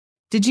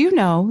Did you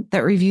know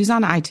that reviews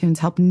on iTunes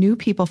help new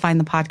people find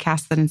the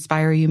podcasts that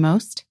inspire you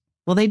most?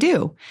 Well, they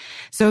do.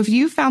 So if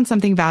you found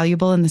something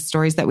valuable in the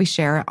stories that we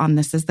share on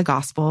This is the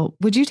Gospel,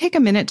 would you take a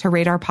minute to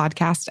rate our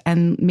podcast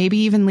and maybe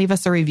even leave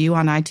us a review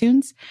on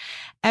iTunes?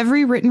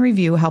 Every written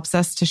review helps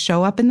us to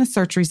show up in the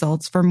search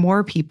results for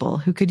more people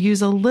who could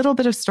use a little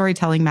bit of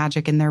storytelling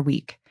magic in their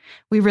week.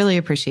 We really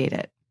appreciate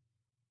it.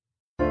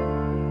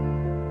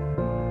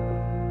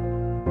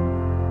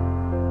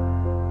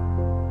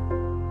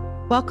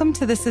 Welcome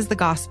to This is the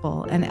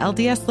Gospel, an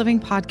LDS Living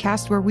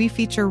podcast where we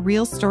feature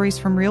real stories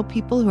from real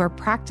people who are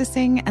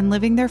practicing and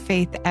living their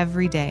faith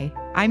every day.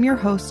 I'm your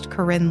host,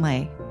 Corinne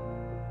Lay.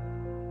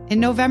 In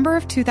November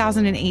of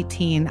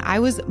 2018, I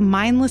was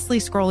mindlessly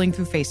scrolling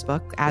through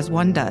Facebook, as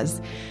one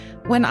does,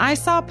 when I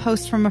saw a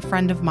post from a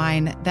friend of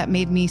mine that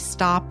made me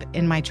stop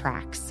in my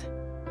tracks.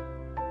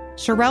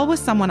 Sherelle was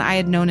someone I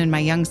had known in my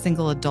young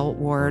single adult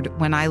ward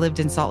when I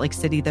lived in Salt Lake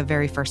City the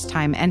very first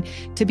time. And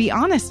to be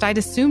honest, I'd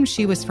assumed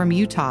she was from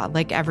Utah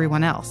like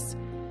everyone else.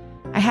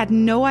 I had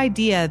no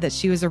idea that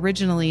she was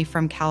originally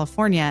from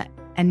California.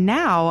 And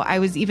now I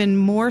was even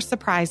more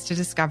surprised to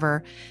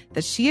discover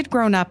that she had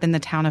grown up in the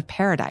town of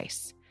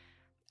Paradise,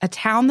 a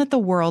town that the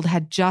world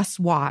had just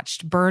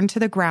watched burn to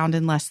the ground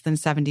in less than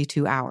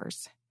 72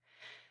 hours.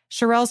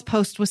 Sherelle's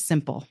post was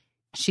simple.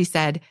 She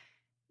said,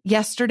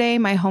 "Yesterday,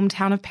 my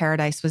hometown of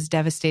Paradise was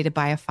devastated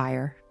by a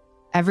fire.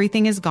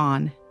 Everything is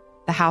gone.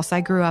 The house I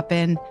grew up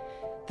in,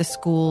 the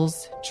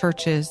schools,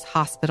 churches,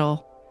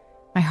 hospital.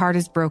 My heart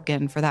is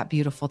broken for that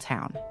beautiful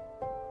town."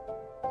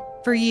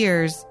 For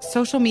years,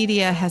 social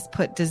media has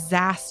put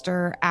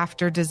disaster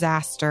after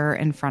disaster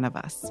in front of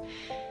us.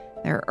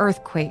 There are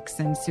earthquakes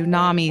and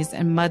tsunamis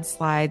and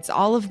mudslides,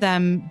 all of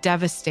them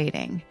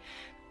devastating.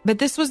 But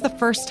this was the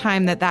first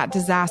time that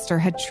disaster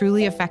had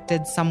truly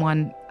affected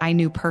someone I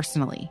knew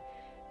personally.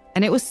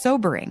 And it was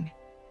sobering.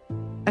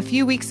 A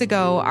few weeks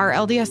ago, our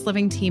LDS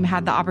Living team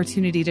had the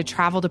opportunity to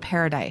travel to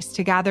Paradise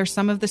to gather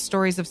some of the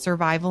stories of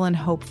survival and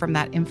hope from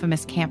that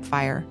infamous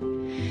campfire.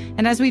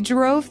 And as we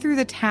drove through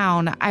the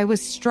town, I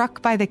was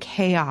struck by the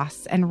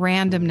chaos and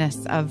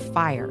randomness of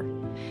fire.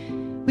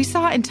 We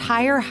saw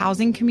entire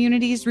housing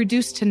communities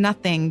reduced to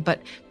nothing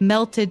but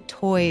melted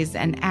toys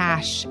and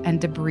ash and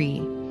debris,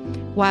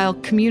 while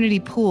community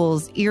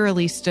pools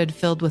eerily stood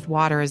filled with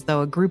water as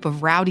though a group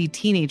of rowdy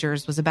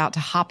teenagers was about to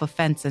hop a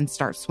fence and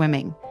start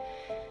swimming.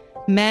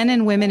 Men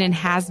and women in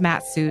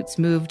hazmat suits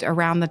moved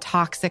around the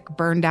toxic,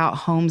 burned-out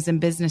homes and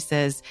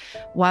businesses,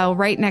 while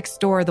right next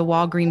door, the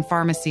Walgreens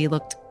pharmacy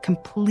looked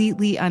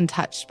completely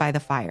untouched by the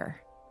fire.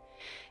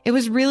 It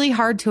was really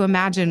hard to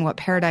imagine what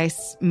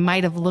Paradise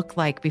might have looked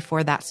like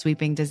before that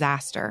sweeping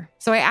disaster.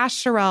 So I asked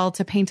Sherelle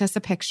to paint us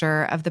a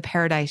picture of the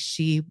Paradise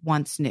she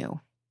once knew.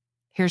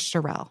 Here's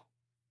Sherelle.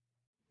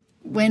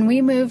 When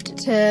we moved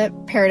to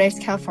Paradise,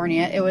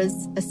 California, it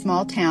was a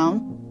small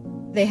town.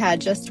 They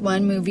had just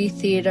one movie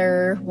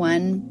theater,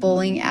 one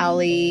bowling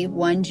alley,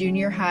 one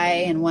junior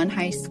high, and one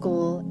high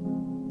school.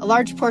 A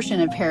large portion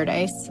of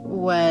Paradise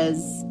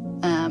was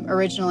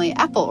originally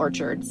apple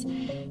orchards.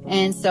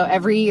 And so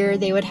every year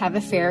they would have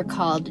a fair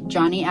called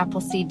Johnny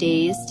Appleseed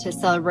Days to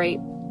celebrate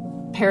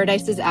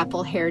Paradise's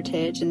apple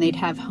heritage. And they'd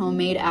have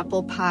homemade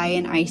apple pie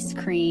and ice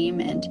cream,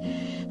 and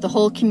the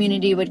whole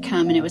community would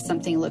come, and it was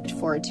something looked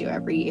forward to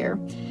every year.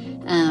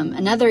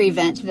 Another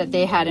event that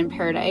they had in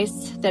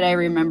Paradise that I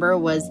remember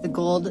was the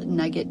Gold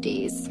Nugget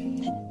Days.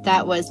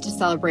 That was to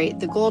celebrate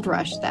the gold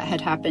rush that had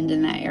happened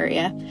in that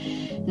area.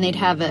 And they'd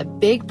have a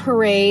big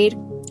parade,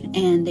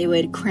 and they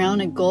would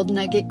crown a gold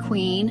nugget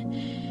queen,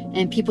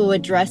 and people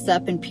would dress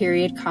up in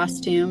period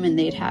costume, and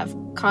they'd have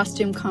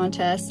costume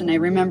contests. And I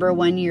remember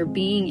one year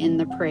being in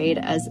the parade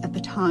as a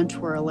baton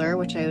twirler,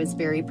 which I was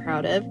very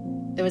proud of.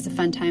 It was a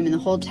fun time, and the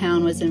whole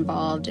town was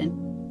involved. And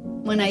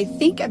when I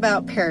think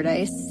about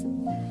Paradise,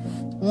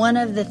 one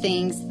of the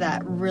things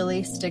that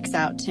really sticks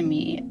out to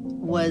me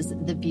was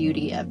the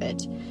beauty of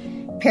it.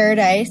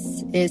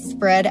 Paradise is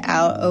spread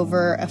out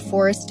over a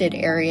forested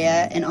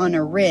area and on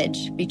a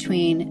ridge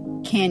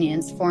between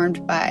canyons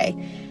formed by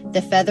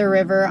the Feather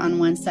River on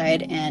one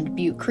side and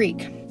Butte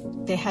Creek.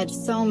 They had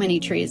so many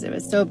trees. It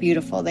was so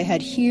beautiful. They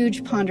had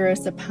huge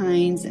ponderosa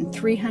pines and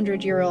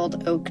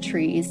 300-year-old oak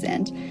trees.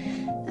 And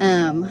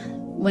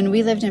when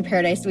we lived in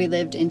Paradise, we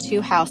lived in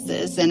two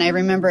houses. And I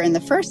remember in the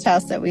first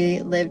house that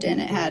we lived in,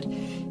 it had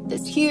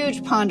this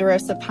huge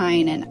ponderosa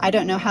pine. And I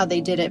don't know how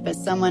they did it, but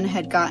someone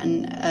had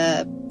gotten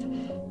a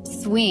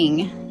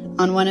swing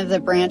on one of the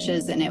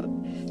branches, and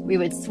we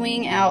would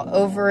swing out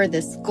over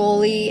this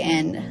gully,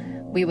 and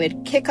we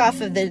would kick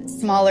off of the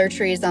smaller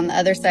trees on the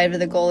other side of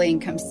the gully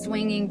and come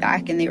swinging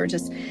back, and they were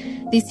just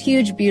these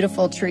huge,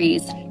 beautiful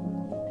trees.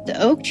 The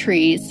oak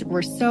trees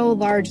were so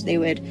large, they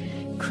would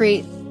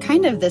create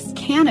kind of this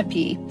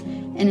canopy,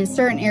 and in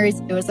certain areas,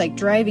 it was like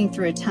driving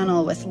through a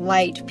tunnel with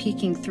light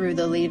peeking through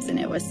the leaves, and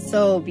it was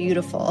so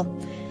beautiful.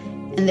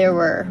 And there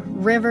were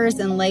rivers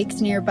and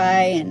lakes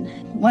nearby, and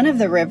one of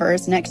the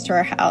rivers next to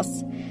our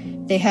house,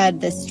 they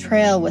had this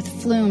trail with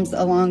flumes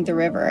along the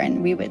river,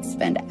 and we would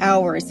spend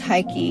hours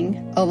hiking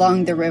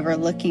along the river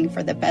looking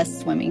for the best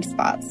swimming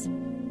spots.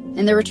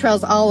 And there were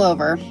trails all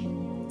over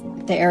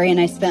the area, and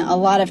I spent a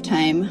lot of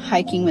time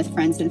hiking with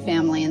friends and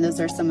family, and those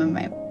are some of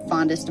my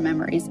fondest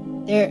memories.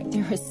 There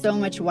was so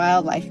much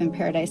wildlife in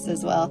Paradise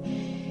as well.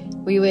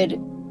 We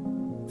would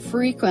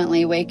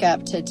frequently wake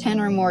up to 10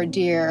 or more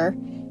deer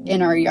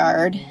in our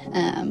yard.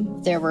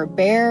 There were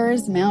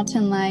bears,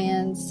 mountain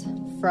lions,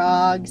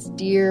 frogs,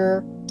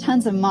 deer,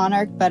 tons of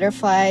monarch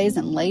butterflies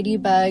and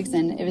ladybugs,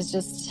 and it was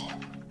just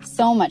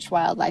so much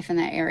wildlife in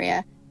that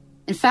area.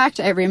 In fact,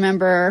 I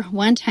remember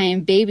one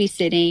time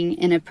babysitting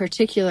in a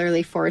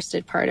particularly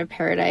forested part of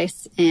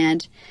Paradise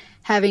and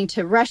having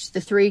to rush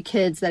the 3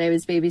 kids that I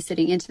was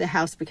babysitting into the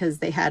house because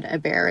they had a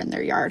bear in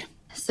their yard.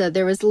 So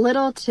there was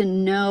little to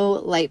no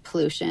light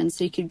pollution,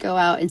 so you could go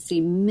out and see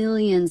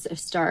millions of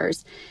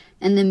stars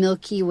and the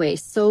Milky Way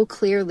so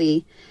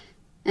clearly.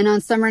 And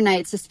on summer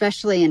nights,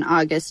 especially in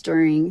August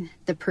during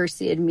the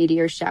Perseid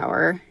meteor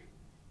shower,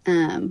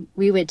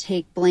 we would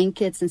take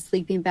blankets and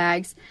sleeping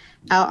bags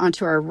out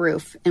onto our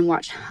roof and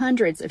watch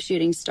hundreds of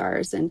shooting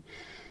stars. And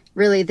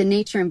really, the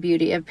nature and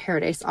beauty of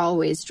Paradise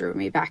always drew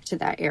me back to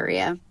that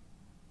area.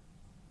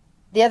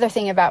 The other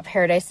thing about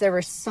Paradise, there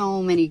were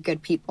so many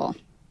good people.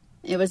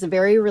 It was a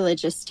very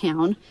religious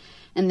town,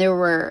 and there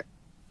were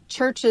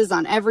churches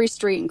on every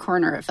street and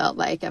corner, it felt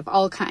like, of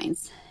all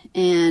kinds.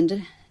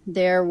 And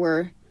there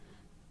were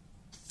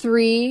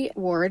 3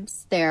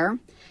 wards there,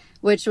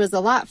 which was a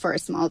lot for a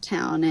small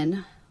town.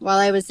 And while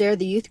I was there,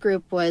 the youth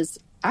group was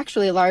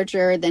actually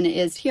larger than it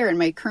is here in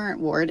my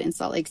current ward in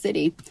Salt Lake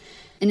City.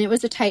 And it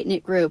was a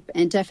tight-knit group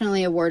and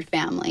definitely a ward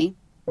family.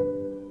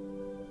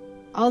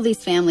 All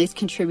these families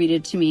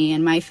contributed to me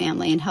and my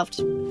family and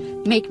helped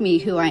make me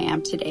who I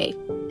am today.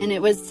 And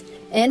it was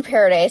in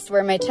Paradise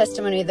where my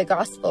testimony of the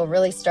gospel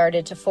really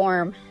started to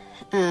form.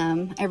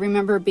 I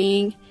remember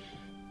being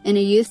in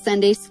a youth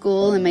Sunday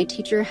school and my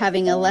teacher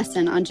having a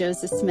lesson on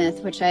Joseph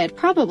Smith, which I had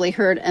probably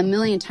heard a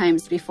million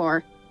times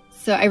before.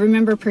 So I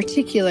remember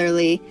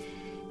particularly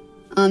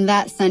on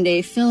that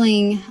Sunday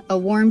feeling a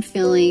warm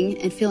feeling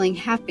and feeling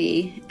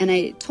happy. And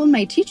I told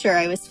my teacher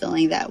I was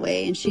feeling that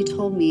way, and she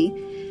told me,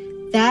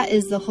 "That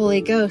is the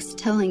Holy Ghost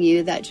telling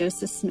you that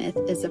Joseph Smith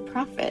is a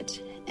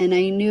prophet." And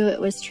I knew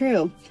it was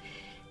true.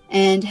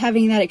 And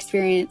having that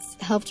experience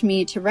helped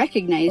me to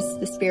recognize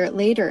the Spirit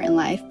later in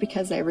life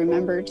because I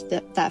remembered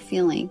that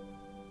feeling.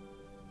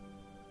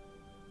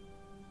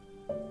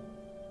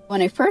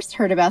 When I first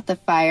heard about the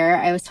fire,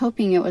 I was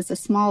hoping it was a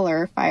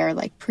smaller fire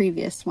like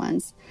previous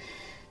ones.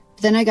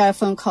 Then I got a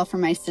phone call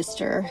from my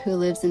sister who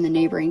lives in the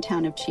neighboring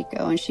town of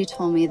Chico, and she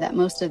told me that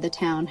most of the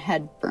town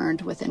had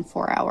burned within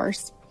 4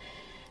 hours.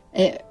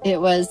 It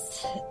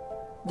was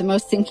the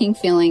most sinking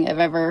feeling I've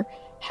ever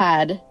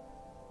had.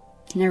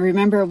 And I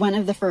remember one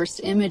of the first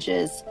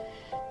images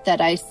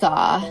that I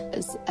saw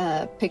was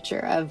a picture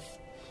of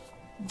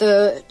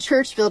the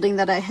church building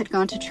that I had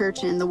gone to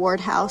church in, the ward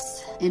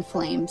house, in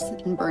flames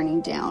and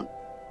burning down.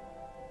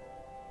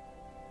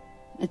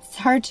 It's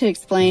hard to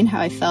explain how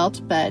I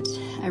felt, but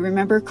I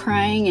remember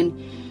crying, and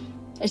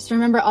I just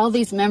remember all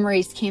these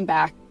memories came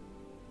back.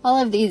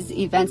 All of these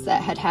events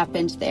that had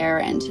happened there,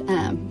 and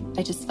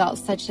I just felt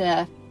such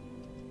a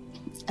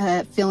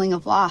feeling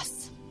of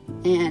loss.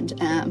 And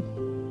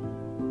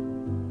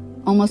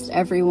almost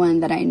everyone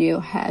that I knew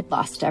had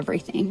lost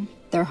everything,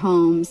 their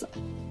homes,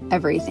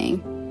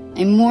 everything.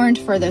 I mourned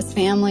for those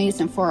families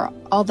and for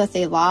all that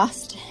they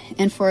lost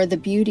and for the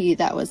beauty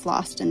that was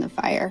lost in the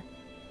fire.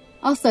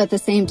 Also, at the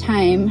same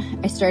time,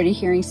 I started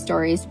hearing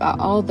stories about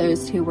all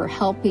those who were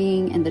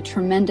helping and the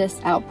tremendous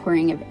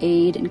outpouring of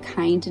aid and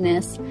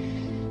kindness.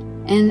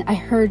 And I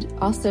heard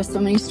also so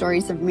many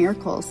stories of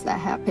miracles that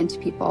happened to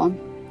people.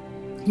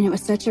 And it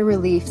was such a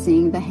relief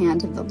seeing the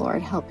hand of the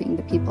Lord helping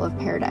the people of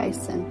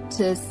Paradise and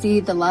to see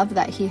the love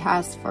that He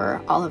has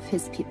for all of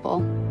His people.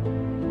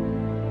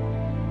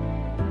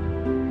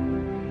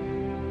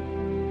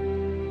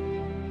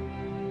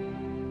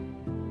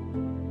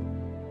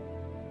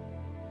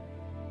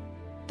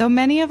 Though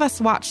many of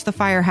us watch the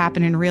fire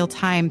happen in real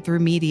time through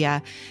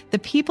media, the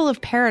people of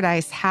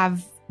Paradise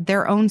have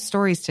their own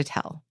stories to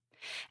tell.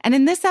 And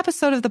in this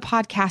episode of the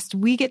podcast,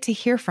 we get to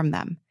hear from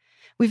them.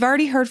 We've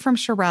already heard from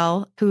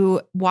Sherelle,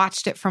 who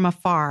watched it from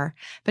afar,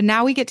 but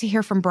now we get to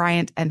hear from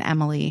Bryant and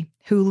Emily,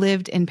 who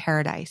lived in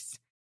Paradise.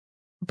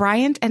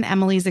 Bryant and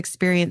Emily's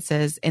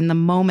experiences in the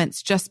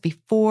moments just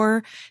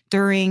before,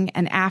 during,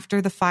 and after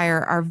the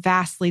fire are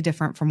vastly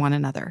different from one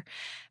another.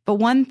 But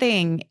one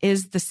thing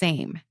is the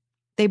same.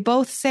 They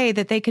both say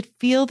that they could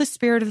feel the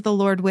Spirit of the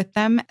Lord with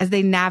them as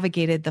they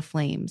navigated the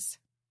flames.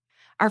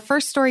 Our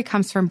first story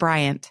comes from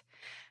Bryant.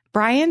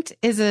 Bryant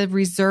is a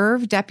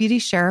reserve deputy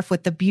sheriff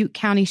with the Butte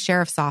County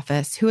Sheriff's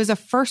Office who is a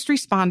first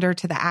responder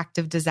to the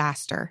active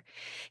disaster.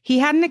 He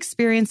had an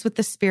experience with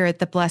the Spirit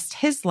that blessed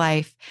his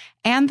life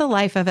and the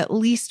life of at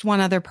least one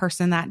other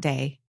person that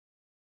day.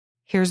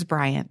 Here's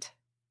Bryant.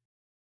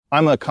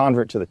 I'm a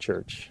convert to the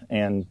church,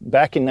 and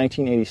back in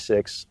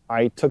 1986,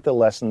 I took the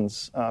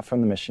lessons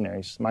from the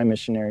missionaries, my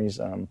missionaries,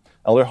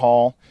 Elder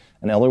Hall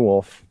and Elder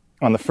Wolf.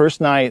 On the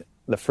first night,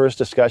 the first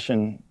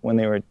discussion, when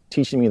they were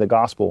teaching me the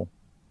gospel,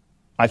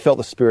 I felt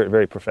the Spirit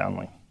very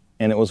profoundly.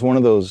 And it was one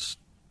of those,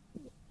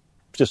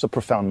 just a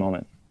profound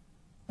moment.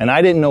 And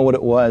I didn't know what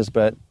it was,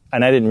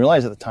 and I didn't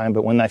realize at the time,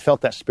 but when I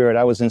felt that Spirit,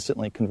 I was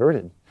instantly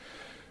converted.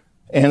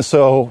 And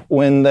so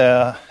when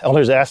the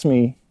elders asked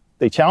me,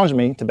 they challenged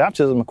me to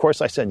baptism, of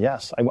course I said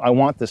yes. I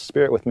want this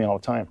Spirit with me all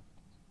the time.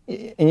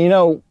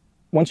 And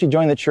once you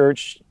join the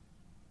church,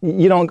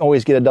 you don't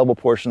always get a double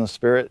portion of the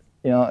Spirit.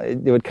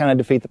 It would kind of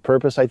defeat the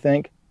purpose, I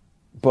think.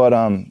 But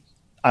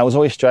I was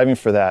always striving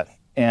for that.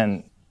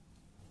 And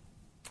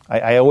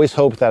I always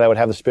hoped that I would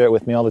have the Spirit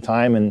with me all the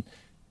time. And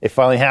it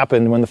finally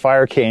happened when the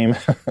fire came.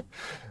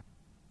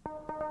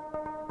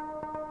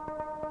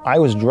 I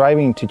was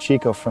driving to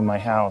Chico from my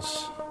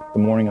house the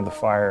morning of the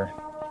fire,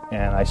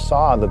 and I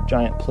saw the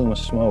giant plume of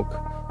smoke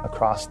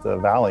across the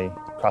valley,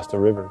 across the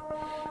river.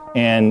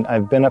 And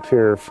I've been up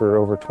here for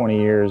over 20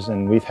 years,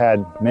 and we've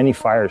had many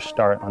fires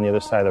start on the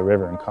other side of the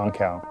river in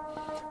Concow.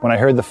 When I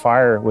heard the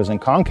fire was in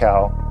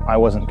Concow, I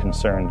wasn't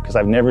concerned because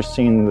I've never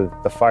seen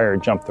the fire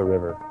jump the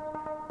river.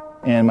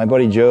 And my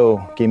buddy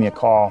Joe gave me a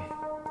call,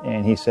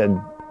 and he said,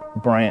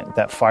 Bryant,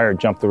 that fire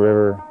jumped the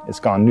river. It's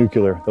gone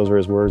nuclear. Those were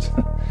his words.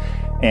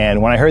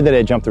 And when I heard that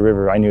it jumped the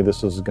river, I knew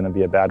this was going to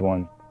be a bad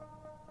one.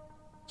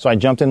 So I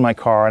jumped in my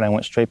car and I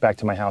went straight back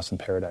to my house in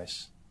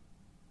Paradise.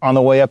 On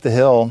the way up the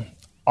hill,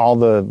 all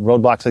the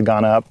roadblocks had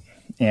gone up.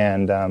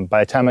 And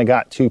by the time I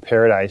got to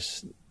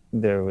Paradise,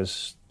 there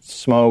was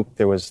smoke.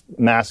 There was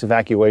mass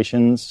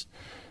evacuations.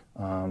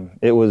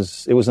 It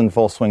was in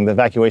full swing. The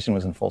evacuation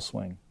was in full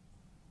swing.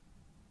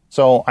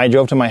 So I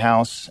drove to my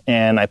house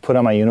and I put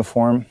on my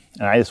uniform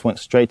and I just went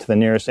straight to the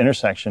nearest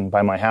intersection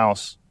by my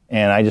house,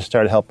 and I just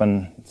started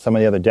helping some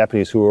of the other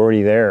deputies who were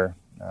already there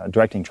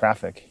directing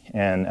traffic.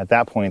 And at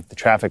that point, the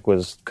traffic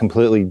was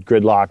completely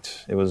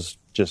gridlocked. It was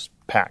just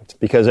packed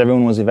because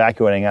everyone was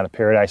evacuating out of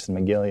Paradise and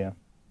Magalia.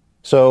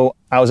 So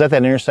I was at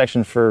that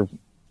intersection for,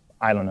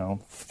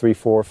 3,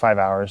 4, 5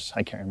 hours.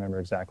 I can't remember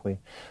exactly.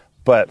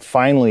 But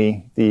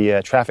finally,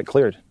 the traffic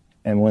cleared.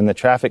 And when the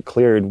traffic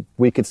cleared,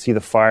 we could see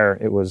the fire.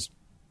 It was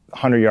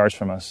 100 yards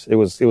from us. It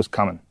was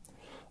coming.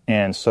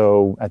 And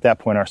so at that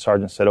point, our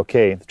sergeant said,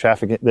 okay,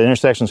 the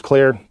intersection's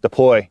clear,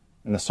 deploy.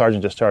 And the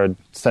sergeant just started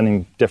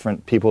sending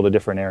different people to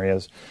different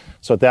areas.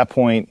 So at that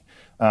point,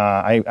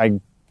 I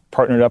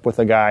partnered up with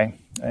a guy,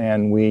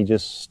 and we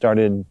just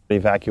started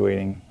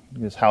evacuating,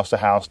 just house to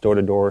house, door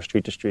to door,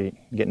 street to street,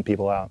 getting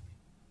people out.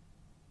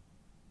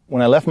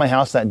 When I left my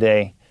house that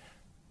day,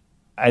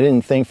 I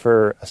didn't think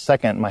for a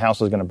second my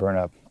house was going to burn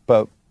up.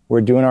 But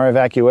we're doing our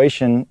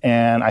evacuation,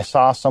 and I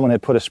saw someone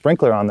had put a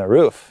sprinkler on their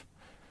roof.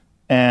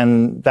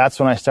 And that's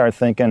when I started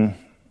thinking,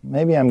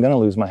 maybe I'm going to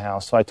lose my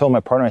house. So I told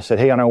my partner, I said,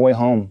 hey, on our way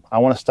home, I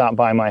want to stop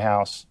by my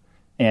house,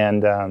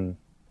 and I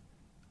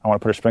want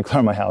to put a sprinkler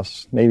on my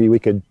house. Maybe we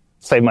could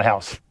save my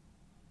house.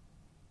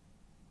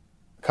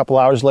 A couple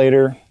hours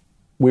later,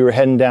 we were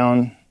heading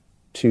down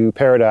to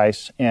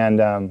Paradise, and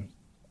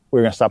we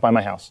were going to stop by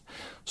my house.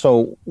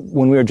 So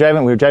when we were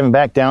driving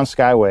back down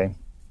Skyway,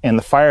 and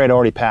the fire had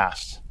already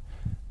passed.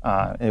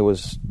 It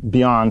was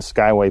beyond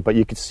Skyway, but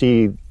you could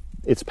see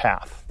its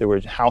path. There were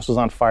houses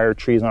on fire,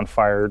 trees on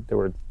fire. There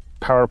were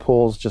power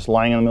poles just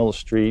lying in the middle of the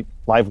street,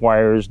 live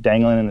wires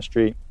dangling in the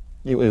street.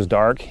 It was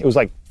dark. It was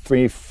like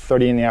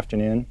 3:30 in the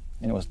afternoon,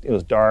 and it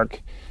was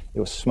dark. It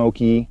was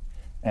smoky.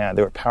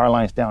 There were power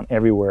lines down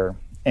everywhere.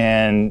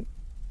 And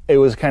it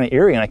was kind of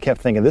eerie, and I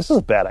kept thinking, this is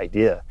a bad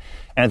idea.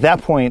 And at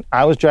that point,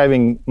 I was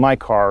driving my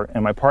car,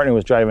 and my partner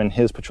was driving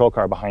his patrol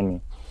car behind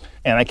me.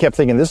 And I kept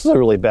thinking, this is a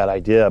really bad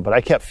idea, but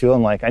I kept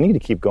feeling like I need to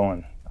keep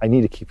going. I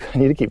need to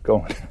keep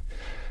going.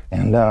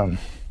 And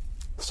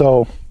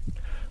so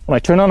when I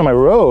turned onto my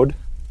road,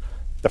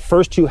 the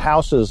first two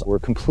houses were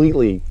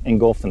completely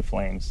engulfed in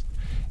flames,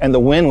 and the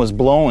wind was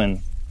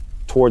blowing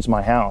towards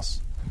my house.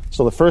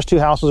 So the first two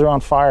houses are on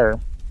fire,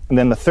 and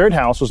then the third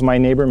house was my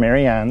neighbor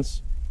Mary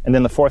Ann's, and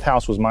then the fourth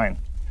house was mine.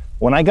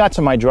 When I got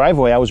to my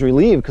driveway, I was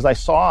relieved because I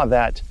saw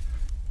that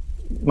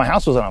my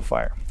house wasn't on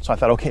fire. So I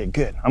thought, okay,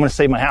 good. I'm going to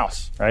save my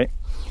house, right?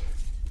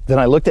 Then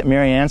I looked at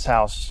Mary Ann's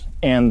house,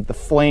 and the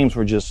flames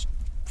were just,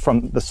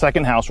 from the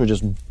second house, were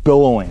just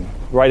billowing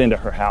right into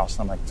her house.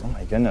 I'm like, oh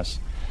my goodness.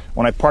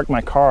 When I parked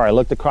my car, I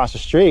looked across the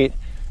street,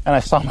 and I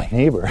saw my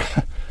neighbor,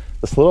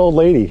 this little old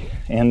lady,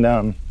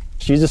 and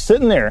she's just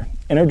sitting there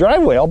in her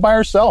driveway all by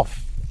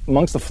herself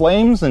amongst the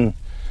flames, and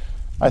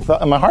I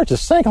thought, and my heart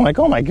just sank. I'm like,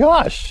 oh my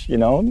gosh,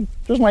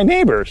 there's my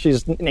neighbor.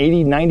 She's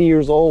 80, 90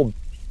 years old.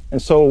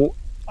 And so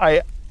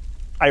I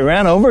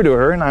ran over to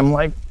her, and I'm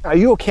like, are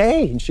you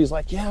okay? And she's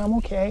like, yeah, I'm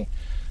okay.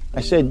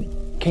 I said,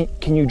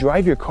 can you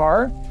drive your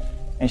car?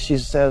 And she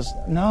says,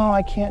 no,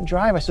 I can't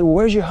drive. I said, well,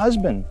 where's your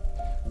husband?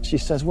 She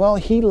says, well,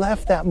 he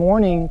left that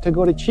morning to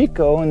go to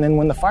Chico, and then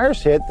when the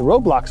fires hit, the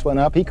roadblocks went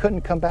up, he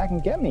couldn't come back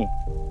and get me.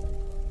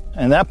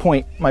 And at that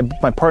point, my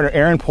partner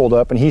Aaron pulled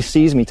up, and he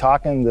sees me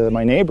talking to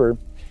my neighbor,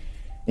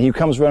 and he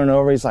comes running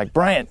over. He's like,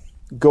 Bryant,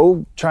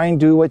 go try and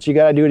do what you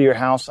got to do to your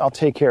house. I'll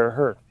take care of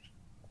her.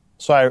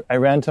 So I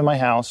ran to my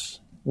house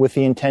with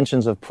the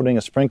intentions of putting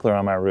a sprinkler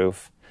on my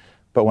roof.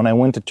 But when I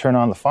went to turn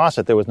on the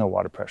faucet, there was no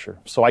water pressure.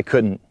 So I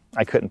couldn't.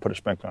 I couldn't put a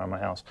sprinkler on my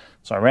house.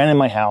 So I ran in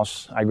my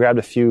house. I grabbed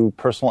a few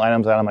personal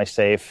items out of my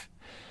safe.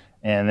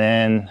 And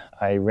then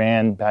I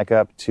ran back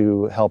up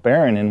to help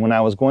Aaron. And when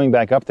I was going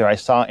back up there, I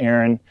saw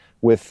Aaron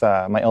with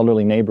my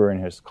elderly neighbor in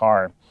his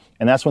car.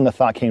 And that's when the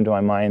thought came to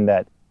my mind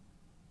that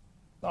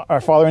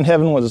our Father in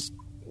heaven was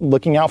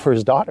looking out for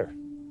his daughter.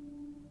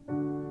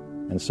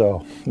 And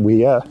so we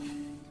had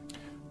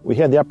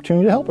the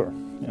opportunity to help her.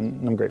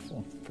 And I'm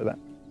grateful for that.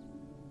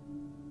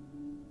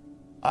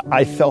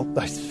 I felt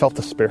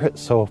the Spirit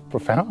so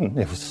profound.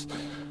 It was,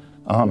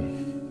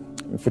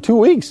 for 2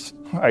 weeks,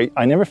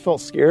 I never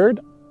felt scared.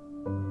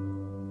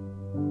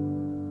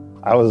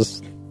 I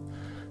was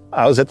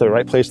at the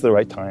right place at the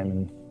right time.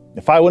 And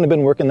if I wouldn't have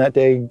been working that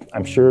day,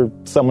 I'm sure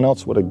someone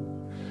else would have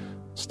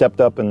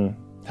stepped up and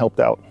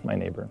helped out my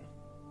neighbor.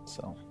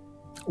 So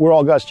we're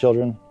all God's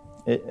children.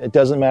 It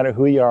doesn't matter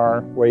who you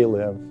are, where you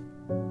live.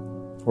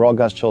 We're all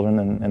God's children,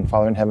 and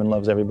Father in heaven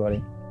loves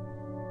everybody.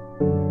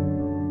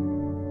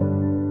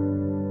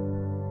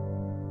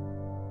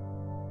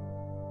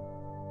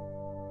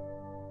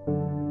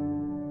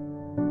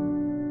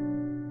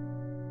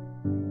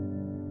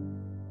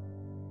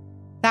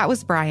 That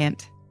was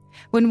Bryant.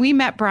 When we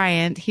met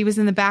Bryant, he was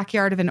in the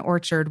backyard of an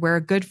orchard where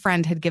a good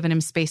friend had given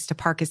him space to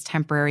park his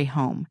temporary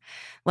home.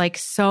 Like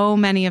so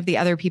many of the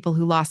other people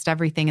who lost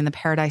everything in the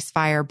Paradise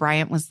Fire,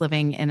 Bryant was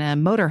living in a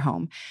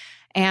motorhome.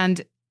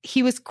 And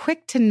he was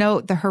quick to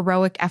note the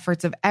heroic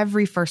efforts of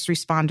every first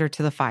responder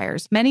to the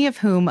fires, many of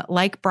whom,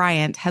 like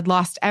Bryant, had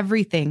lost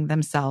everything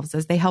themselves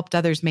as they helped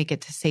others make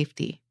it to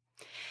safety.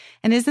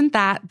 And isn't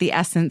that the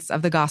essence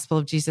of the gospel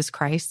of Jesus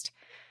Christ?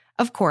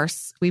 Of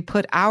course, we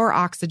put our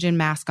oxygen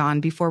mask on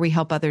before we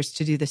help others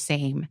to do the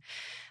same.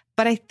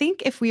 But I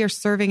think if we are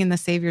serving in the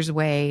Savior's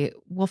way,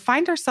 we'll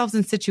find ourselves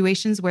in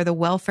situations where the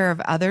welfare of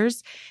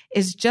others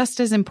is just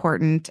as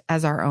important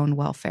as our own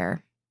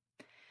welfare.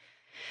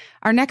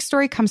 Our next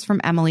story comes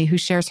from Emily, who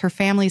shares her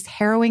family's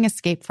harrowing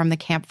escape from the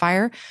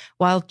campfire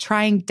while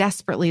trying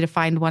desperately to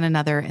find one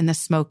another in the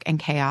smoke and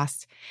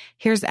chaos.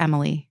 Here's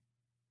Emily.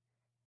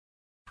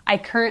 I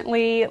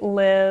currently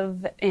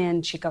live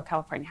in Chico,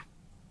 California.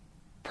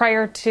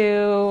 Prior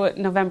to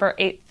November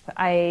 8th,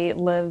 I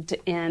lived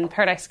in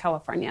Paradise,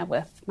 California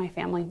with my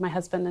family, my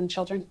husband and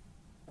children.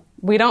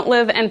 We don't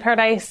live in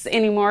Paradise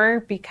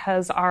anymore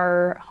because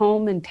our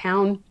home in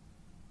town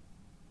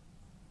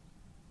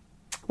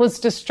was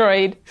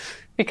destroyed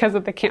because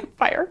of the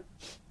campfire.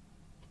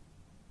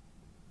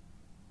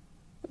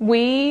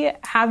 We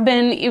have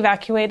been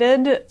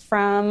evacuated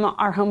from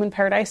our home in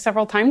Paradise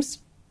several times.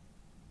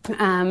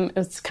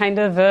 It's kind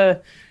of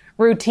a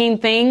routine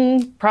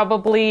thing,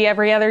 probably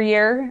every other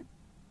year.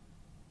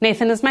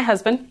 Nathan is my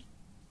husband.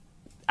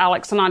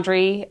 Alex and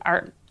Audrey,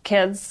 our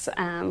kids,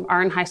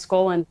 are in high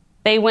school, and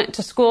they went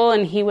to school,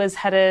 and he was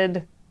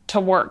headed to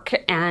work,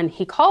 and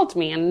he called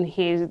me, and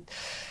he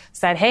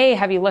said, "Hey,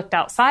 have you looked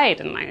outside?"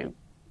 And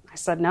I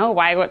said, "No,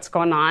 why? What's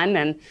going on?"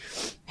 And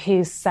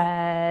he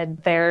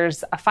said,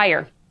 "There's a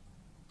fire."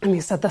 And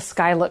he said, "The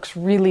sky looks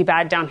really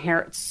bad down here.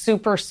 It's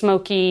super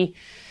smoky.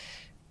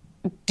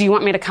 Do you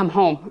want me to come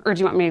home, or do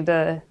you want me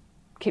to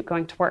keep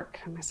going to work?"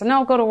 And I said,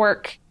 "No, go to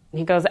work." And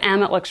he goes,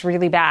 "It looks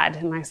really bad."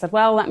 And I said,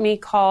 "Well, let me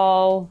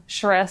call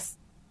Charisse.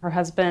 Her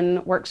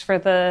husband works for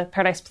the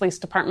Paradise Police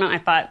Department." I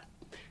thought,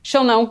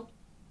 she'll know.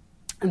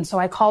 And so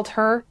I called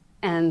her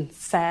and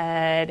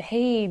said,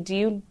 "Hey,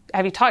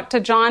 have you talked to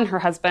John, her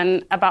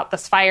husband, about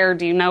this fire?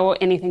 Do you know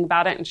anything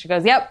about it?" And she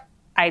goes, "Yep,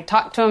 I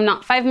talked to him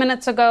not 5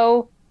 minutes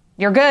ago.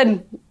 You're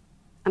good."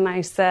 And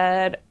I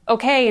said,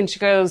 "Okay." And she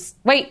goes,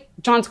 "Wait,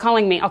 John's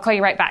calling me. I'll call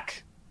you right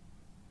back."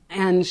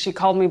 And she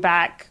called me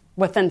back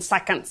within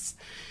seconds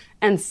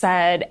and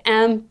said,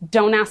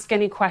 "Don't ask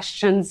any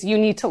questions. You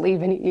need to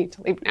leave, and you need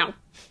to leave now."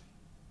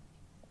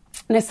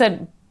 And I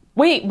said,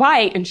 "Wait,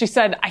 why?" And she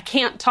said, "I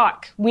can't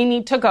talk. We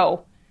need to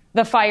go.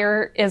 The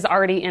fire is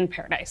already in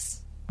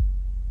Paradise."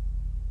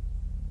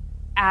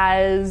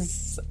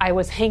 As I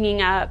was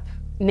hanging up,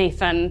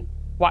 Nathan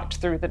walked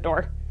through the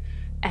door,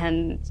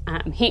 and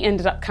he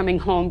ended up coming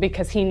home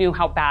because he knew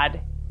how bad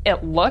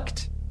it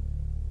looked.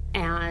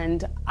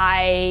 And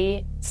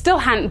I still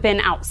hadn't been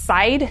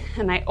outside,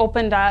 and I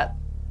opened up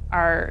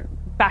our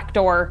back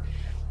door,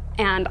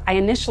 and I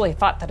initially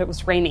thought that it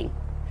was raining.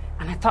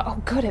 And I thought,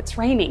 oh, good, it's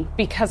raining,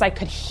 because I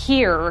could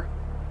hear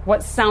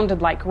what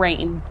sounded like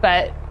rain,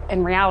 but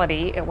in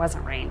reality, it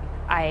wasn't rain.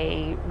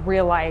 I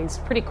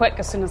realized pretty quick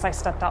as soon as I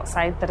stepped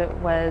outside that it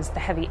was the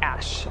heavy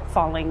ash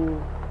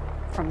falling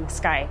from the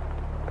sky.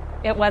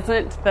 It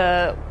wasn't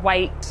the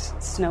white,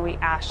 snowy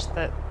ash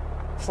that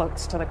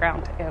floats to the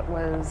ground. It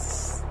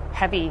was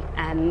heavy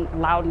and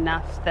loud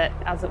enough that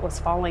as it was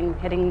falling,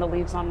 hitting the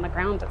leaves on the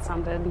ground, it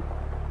sounded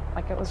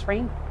like it was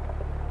rain.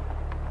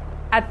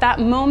 At that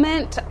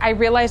moment, I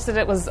realized that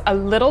it was a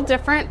little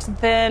different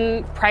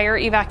than prior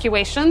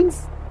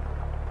evacuations,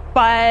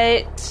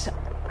 but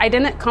I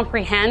didn't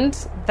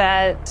comprehend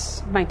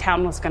that my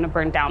town was going to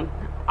burn down.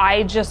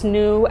 I just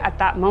knew at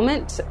that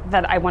moment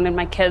that I wanted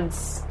my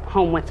kids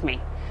home with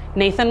me.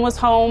 Nathan was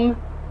home.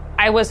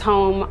 I was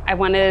home. I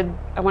wanted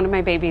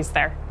my babies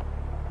there.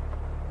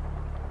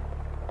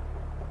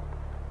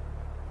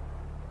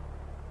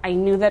 I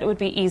knew that it would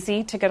be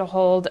easy to get a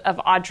hold of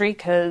Audrey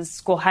because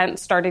school hadn't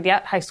started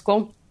yet, high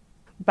school.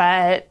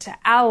 But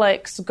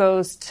Alex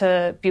goes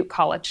to Butte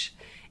College,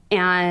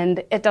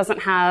 and it doesn't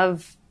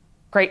have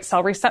great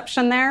cell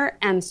reception there.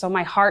 And so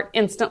my heart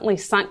instantly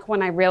sunk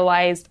when I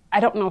realized I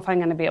don't know if I'm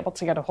going to be able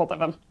to get a hold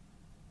of him.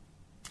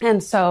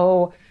 And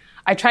so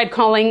I tried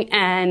calling,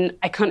 and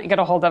I couldn't get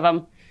a hold of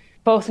him.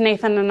 Both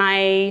Nathan and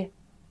I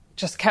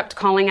just kept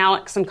calling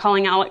Alex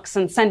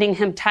and sending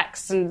him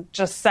texts and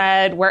just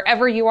said,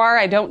 wherever you are,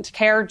 I don't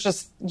care.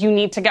 Just you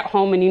need to get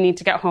home, and you need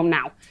to get home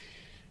now.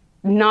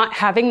 Not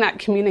having that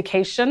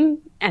communication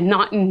and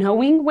not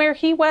knowing where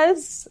he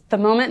was, the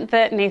moment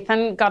that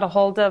Nathan got a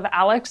hold of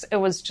Alex, it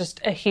was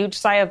just a huge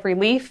sigh of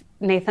relief.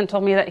 Nathan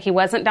told me that he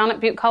wasn't down at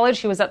Butte College.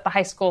 He was at the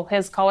high school.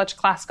 His college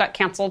class got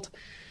canceled.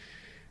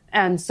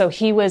 And so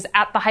he was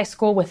at the high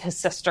school with his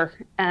sister.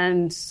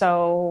 And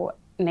so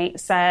Nate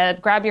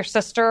said, grab your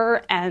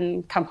sister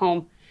and come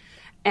home.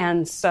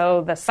 And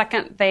so the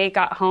second they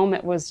got home,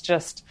 it was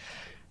just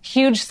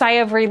huge sigh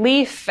of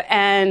relief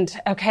and,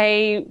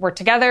 okay, we're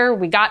together.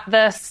 We got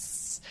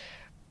this.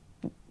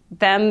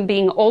 Them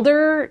being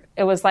older,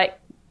 it was like,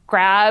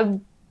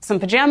 grab some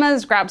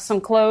pajamas, grab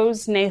some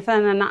clothes.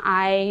 Nathan and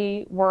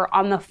I were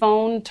on the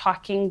phone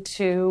talking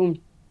to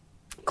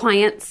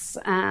clients.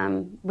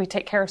 We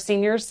take care of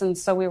seniors. And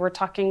so we were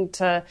talking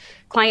to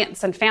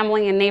clients and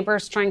family and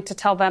neighbors, trying to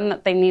tell them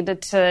that they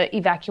needed to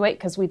evacuate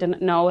because we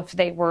didn't know if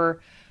they were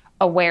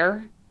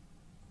aware.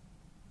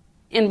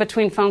 In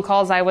between phone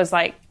calls, I was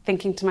like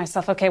thinking to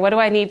myself, okay, what do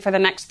I need for the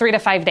next 3 to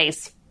 5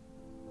 days?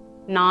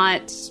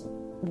 Not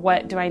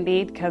what do I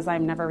need because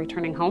I'm never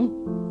returning home.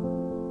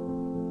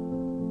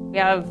 We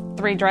have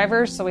 3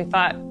 drivers, so we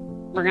thought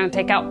we're going to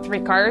take out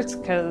 3 cars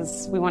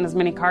because we want as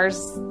many cars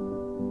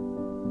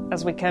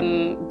as we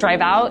can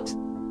drive out.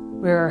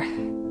 We're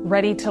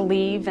ready to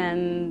leave,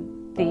 and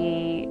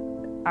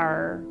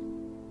our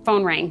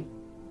phone rang.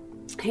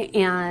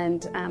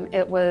 And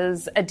it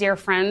was a dear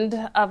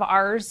friend of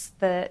ours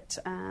that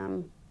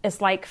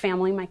is like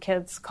family. My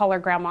kids call her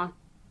Grandma.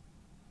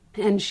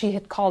 And she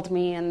had called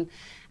me and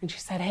she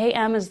said, hey,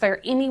 Em, is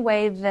there any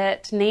way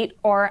that Nate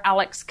or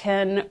Alex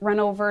can run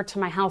over to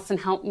my house and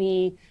help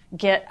me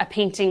get a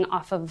painting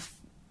off of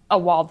a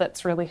wall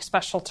that's really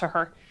special to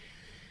her?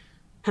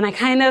 And I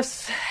kind of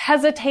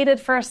hesitated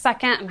for a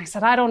second, and I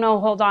said, I don't know,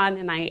 hold on.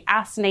 And I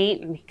asked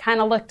Nate, and he kind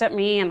of looked at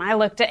me, and I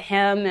looked at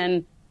him,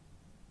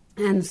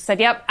 and said,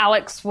 yep,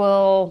 Alex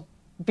will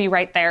be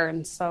right there.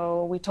 And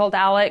so we told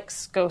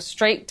Alex, go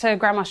straight to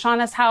Grandma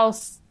Shauna's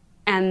house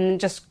and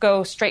just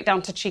go straight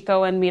down to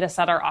Chico and meet us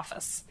at our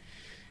office.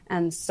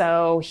 And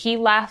so he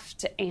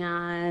left,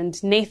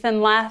 and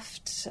Nathan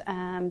left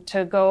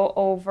to go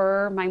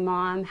over. My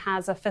mom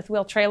has a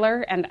 5th-wheel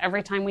trailer, and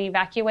every time we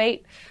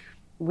evacuate,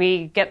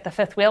 we get the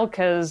 5th wheel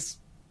because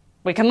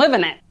we can live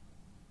in it.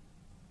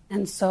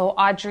 And so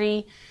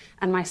Audrey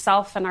and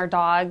myself and our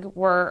dog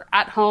were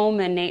at home,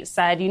 and Nate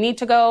said, you need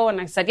to go.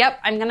 And I said, yep,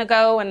 I'm going to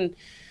go. And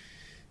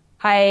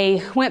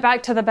I went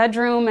back to the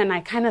bedroom, and I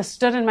kind of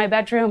stood in my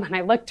bedroom, and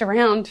I looked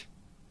around.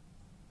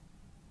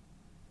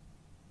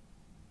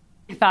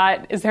 I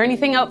thought, is there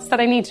anything else that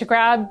I need to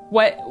grab?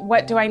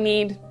 What do I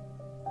need?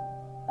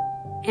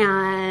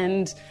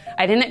 And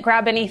I didn't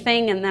grab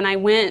anything. And then I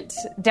went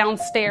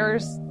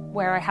downstairs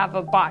where I have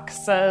a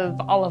box of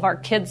all of our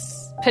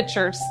kids'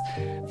 pictures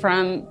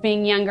from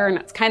being younger, and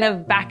it's kind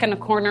of back in a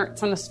corner.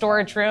 It's in the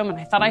storage room, and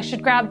I thought I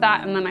should grab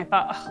that. And then I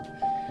thought,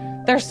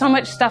 there's so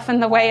much stuff in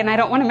the way, and I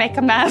don't want to make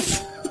a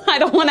mess. I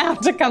don't want to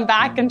have to come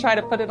back and try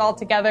to put it all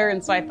together.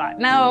 And so I thought,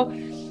 no,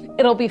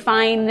 it'll be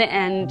fine.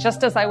 And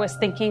just as I was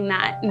thinking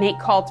that, Nate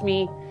called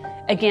me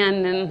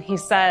again, and he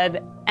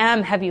said,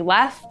 Em, have you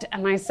left?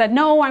 And I said,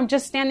 no, I'm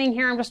just standing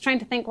here. I'm just trying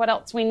to think what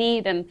else we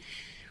need. And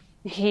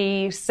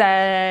he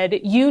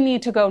said, you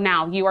need to go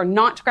now. You are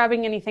not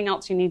grabbing anything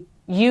else. You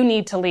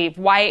need to leave.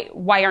 Why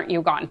aren't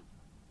you gone?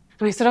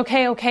 And I said,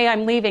 okay,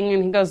 I'm leaving.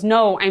 And he goes,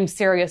 no, I'm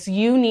serious.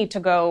 You need to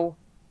go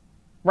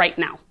right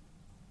now.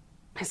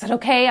 I said,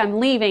 okay, I'm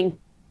leaving.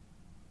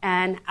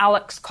 And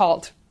Alex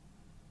called,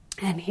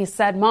 and he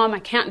said, Mom, I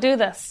can't do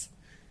this.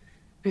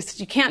 I said,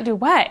 you can't do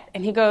what?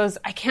 And he goes,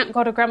 I can't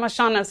go to Grandma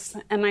Shauna's.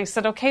 And I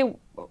said, okay,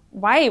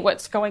 why?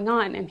 What's going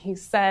on? And he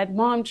said,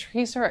 Mom,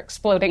 trees are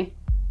exploding.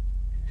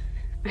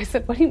 I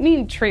said, what do you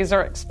mean trees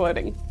are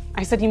exploding?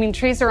 I said, you mean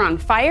trees are on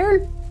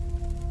fire?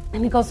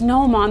 And he goes,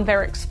 no, Mom,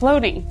 they're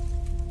exploding.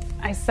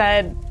 I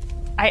said,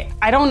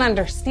 I don't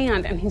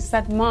understand. And he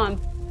said,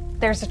 Mom,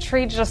 there's a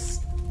tree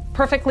just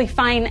perfectly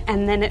fine,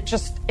 and then it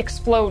just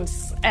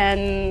explodes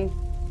and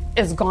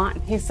is gone.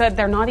 He said,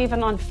 they're not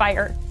even on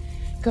fire.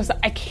 He goes,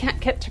 I can't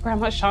get to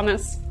Grandma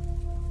Shauna's.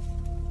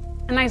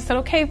 And I said,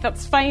 okay,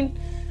 that's fine.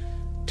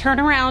 Turn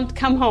around,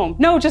 come home.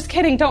 No, just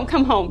kidding, don't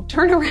come home.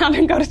 Turn around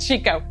and go to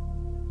Chico.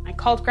 I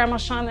called Grandma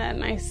Shauna,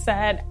 and I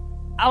said,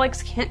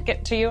 Alex can't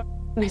get to you.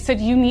 And I said,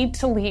 you need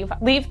to leave.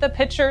 Leave the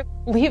picture,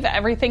 leave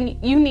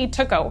everything. You need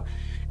to go.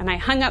 And I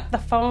hung up the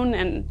phone.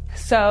 And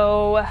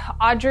so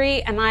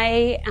Audrey and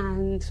I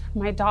and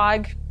my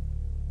dog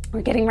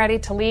we're getting ready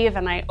to leave,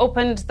 and I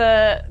opened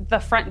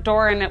the front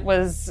door, and it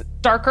was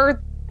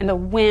darker, and the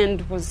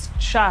wind was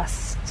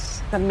just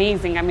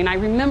amazing. I mean, I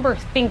remember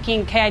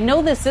thinking, okay, I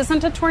know this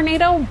isn't a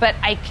tornado, but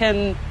I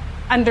can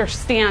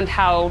understand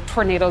how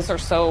tornadoes are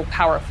so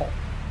powerful.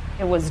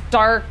 It was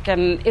dark,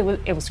 and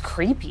it was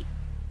creepy.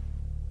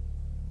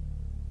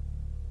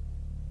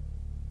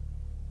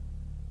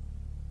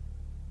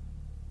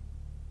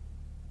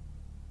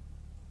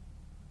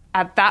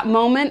 At that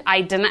moment,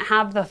 I didn't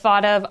have the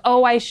thought of,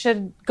 oh, I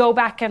should go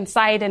back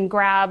inside and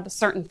grab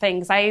certain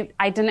things. I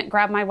didn't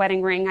grab my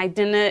wedding ring.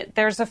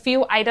 There's a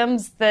few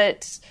items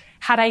that,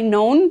 had I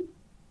known,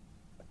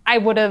 I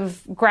would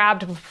have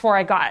grabbed before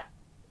I got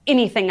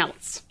anything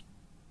else.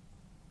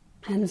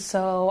 And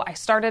so I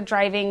started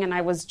driving, and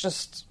I was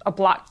just a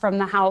block from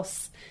the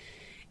house,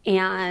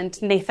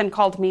 and Nathan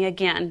called me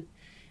again.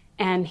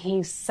 And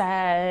he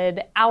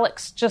said,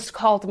 Alex just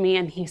called me,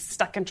 and he's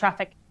stuck in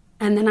traffic.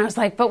 And then I was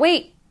like, but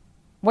wait.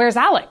 Where's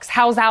Alex?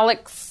 How's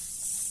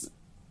Alex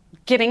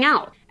getting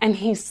out? And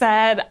he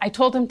said, I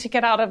told him to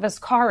get out of his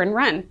car and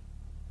run.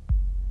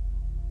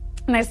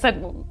 And I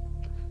said,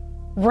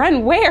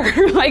 run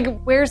where?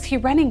 Like, where's he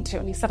running to?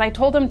 And he said, I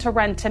told him to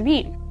run to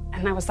me.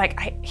 And I was like,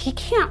 he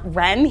can't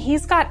run.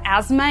 He's got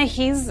asthma.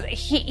 He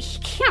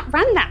can't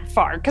run that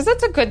far because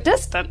it's a good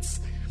distance.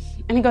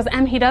 And he goes,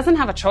 he doesn't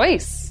have a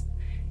choice.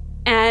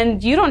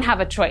 And you don't have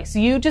a choice.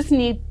 You just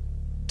need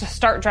to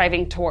start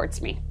driving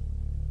towards me.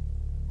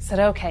 I said,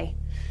 okay.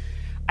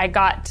 I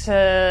got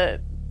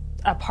to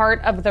a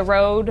part of the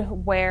road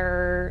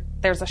where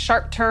there's a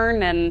sharp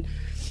turn and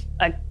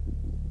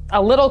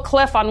a little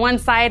cliff on one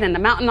side and a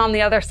mountain on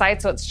the other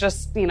side. So it's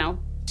just,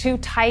 two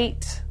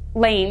tight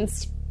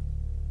lanes.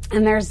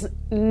 And there's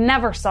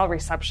never cell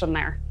reception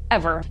there,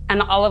 ever.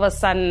 And all of a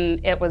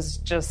sudden, it was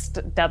just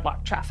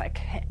deadlock traffic.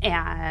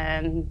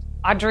 And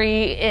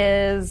Audrey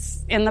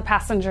is in the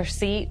passenger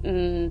seat,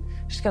 and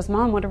she goes,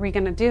 Mom, what are we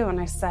going to do? And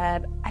I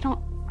said,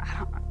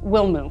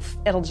 we'll move.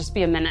 It'll just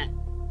be a minute.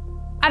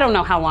 I don't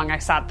know how long I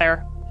sat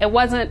there. It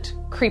wasn't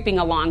creeping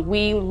along.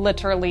 We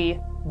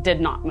literally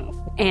did not move.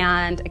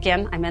 And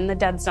again, I'm in the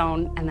dead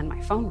zone, and then my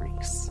phone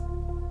rings.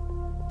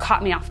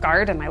 Caught me off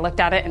guard, and I looked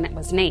at it, and it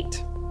was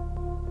Nate.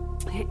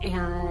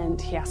 And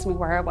he asked me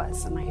where I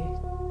was, and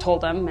I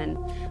told him, and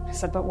I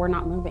said, but we're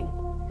not moving.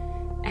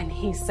 And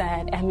he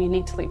said, you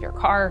need to leave your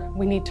car.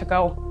 We need to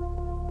go.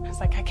 I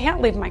was like, I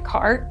can't leave my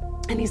car.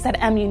 And he said,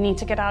 you need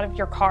to get out of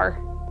your car,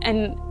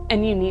 and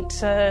you need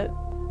to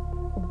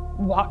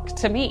walk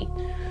to me.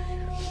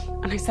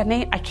 And I said,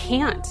 Nate, I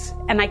can't.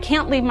 And I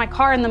can't leave my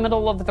car in the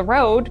middle of the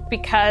road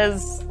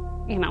because,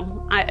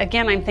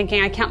 I'm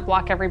thinking I can't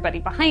block everybody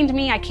behind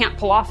me. I can't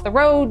pull off the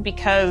road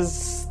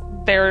because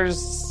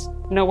there's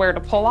nowhere to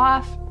pull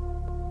off.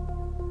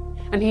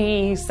 And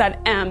he said,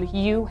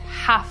 you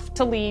have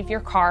to leave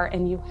your car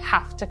and you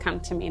have to come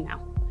to me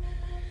now.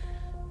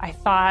 I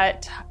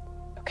thought,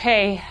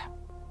 okay,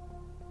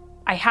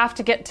 I have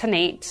to get to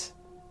Nate.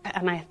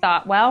 And I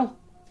thought, well,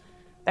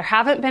 there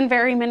haven't been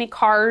very many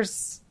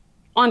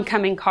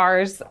oncoming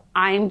cars.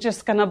 I'm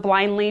just going to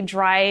blindly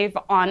drive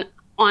on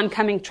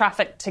oncoming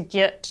traffic to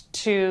get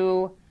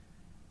to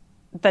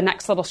the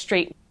next little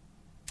street.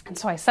 And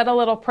so I said a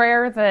little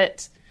prayer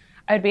that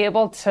I'd be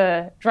able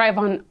to drive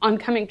on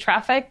oncoming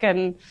traffic.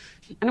 And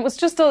it was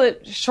just a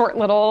short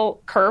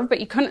little curve, but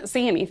you couldn't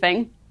see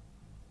anything.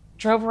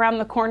 Drove around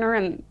the corner,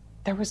 and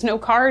there was no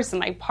cars,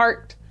 and I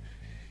parked.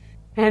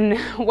 And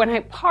when I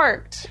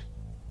parked,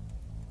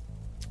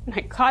 and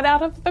I got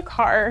out of the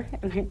car,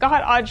 and I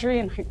got Audrey,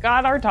 and I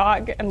got our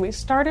dog, and we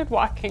started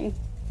walking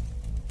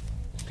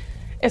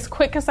as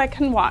quick as I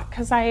can walk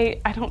because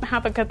I don't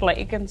have a good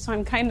leg, and so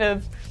I'm kind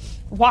of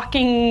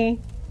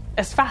walking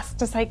as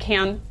fast as I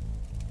can.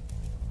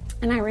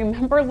 And I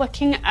remember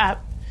looking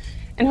up,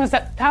 and it was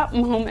at that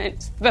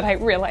moment that I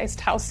realized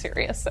how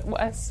serious it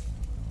was.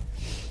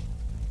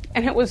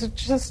 And it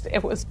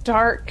was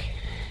dark,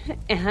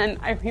 and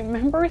I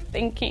remember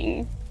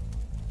thinking,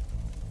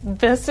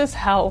 this is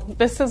hell.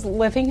 This is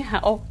living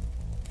hell.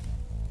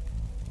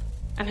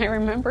 And I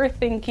remember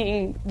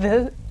thinking,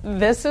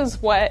 this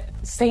is what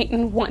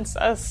Satan wants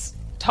us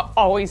to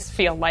always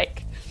feel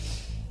like.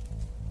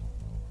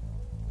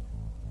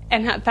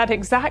 And at that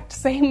exact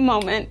same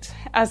moment,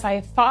 as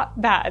I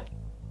thought that,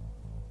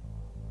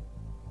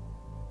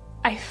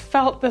 I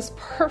felt this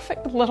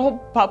perfect little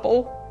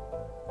bubble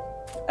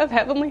of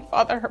Heavenly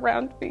Father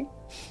around me.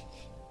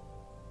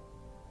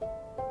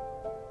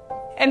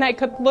 And I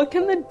could look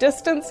in the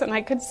distance and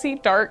I could see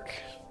dark.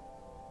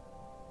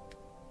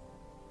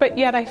 But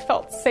yet I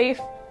felt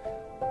safe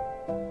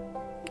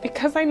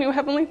because I knew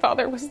Heavenly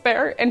Father was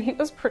there and He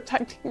was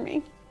protecting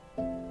me.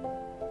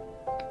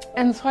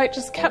 And so I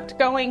just kept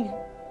going.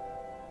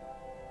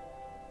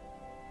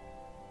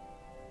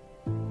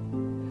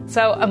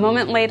 So a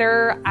moment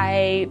later,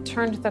 I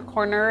turned the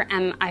corner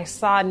and I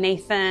saw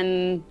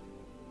Nathan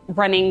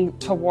running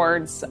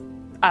towards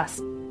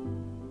us.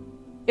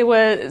 It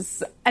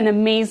was an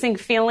amazing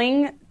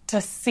feeling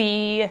to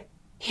see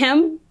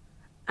him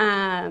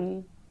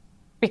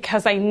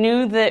because I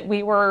knew that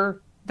we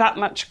were that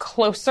much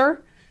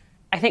closer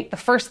I think the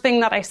first thing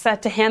that I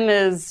said to him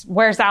is,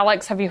 "Where's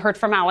Alex? Have you heard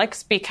from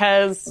Alex?"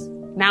 Because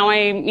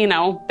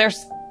now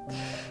there's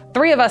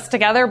 3 of us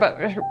together, but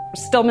we're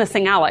still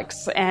missing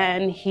Alex.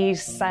 And he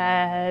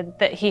said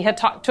that he had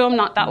talked to him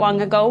not that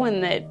long ago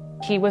and that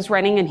he was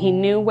running and he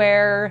knew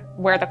where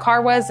the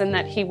car was and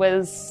that he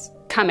was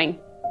coming.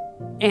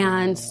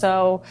 And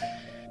so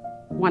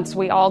once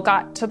we all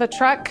got to the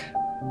truck,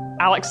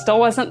 Alex still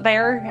wasn't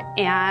there.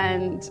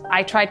 And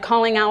I tried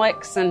calling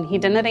Alex and he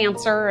didn't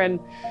answer. And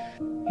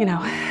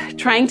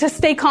trying to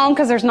stay calm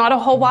because there's not a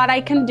whole lot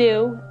I can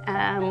do.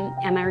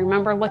 And I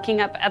remember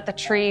looking up at the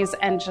trees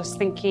and just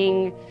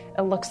thinking,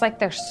 it looks like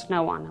there's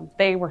snow on them.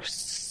 They were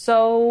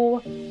so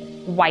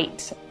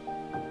white.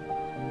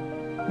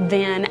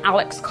 Then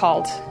Alex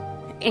called.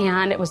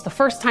 And it was the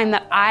first time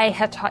that I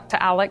had talked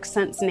to Alex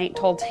since Nate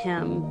told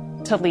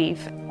him to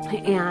leave.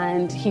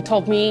 And he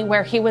told me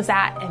where he was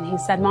at. And he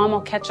said, "Mom,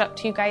 I'll catch up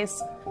to you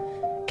guys.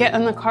 Get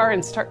in the car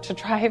and start to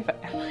drive."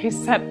 And I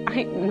said,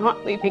 "I'm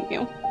not leaving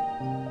you.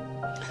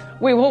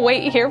 We will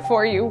wait here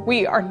for you.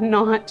 We are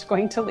not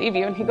going to leave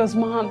you." And he goes,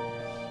 "Mom,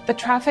 the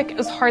traffic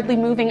is hardly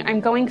moving. I'm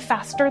going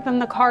faster than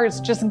the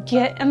cars. Just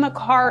get in the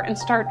car and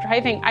start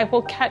driving. I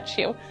will catch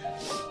you."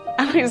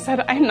 And I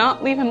said, "I'm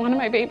not leaving one of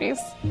my babies.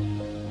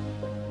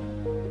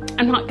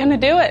 I'm not going to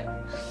do it."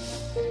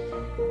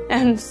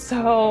 And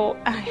so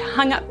I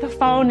hung up the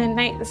phone and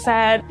Nate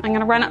said, "I'm going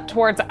to run up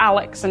towards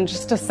Alex." And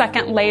just a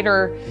second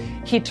later,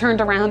 he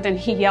turned around and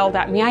he yelled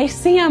at me, I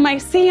see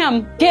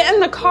him. Get in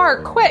the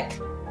car, quick."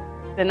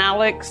 And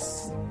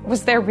Alex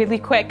was there really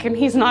quick, and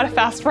he's not a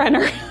fast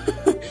runner.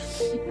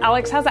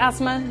 Alex has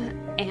asthma,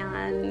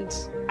 and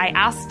I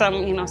asked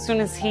him, as soon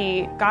as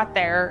he got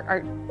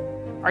there,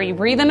 are you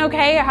breathing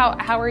okay?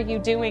 How are you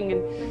doing?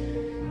 And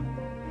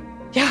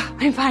yeah,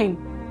 I'm fine.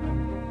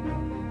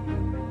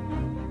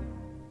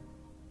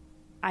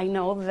 I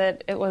know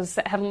that it was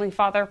Heavenly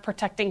Father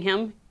protecting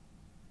him.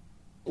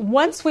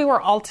 Once we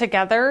were all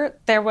together,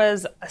 there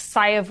was a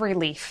sigh of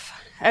relief.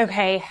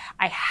 Okay,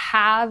 I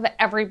have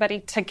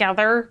everybody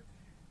together.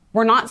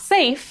 We're not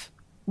safe,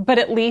 but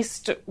at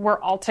least we're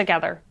all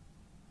together.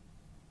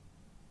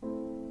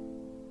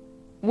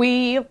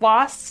 We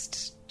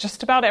lost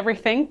just about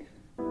everything.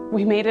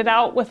 We made it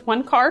out with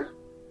one car,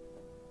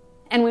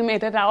 and we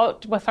made it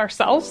out with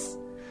ourselves,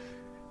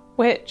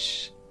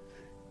 which,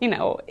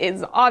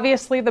 is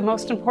obviously the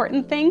most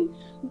important thing,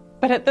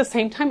 but at the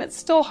same time, it's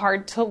still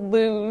hard to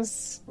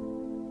lose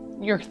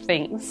your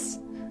things.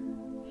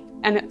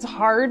 And it's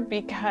hard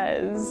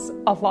because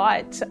a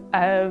lot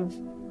of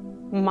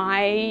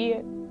my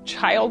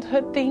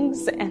childhood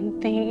things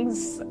and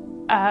things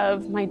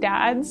of my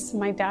dad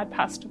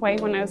passed away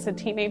when I was a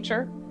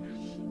teenager,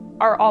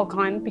 are all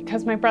gone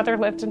because my brother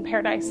lived in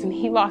Paradise and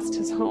he lost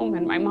his home,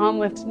 and my mom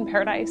lived in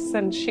Paradise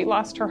and she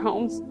lost her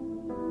homes.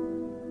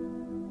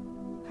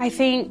 I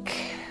think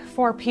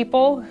for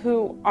people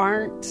who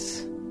aren't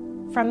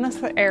from this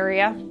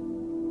area,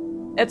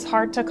 it's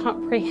hard to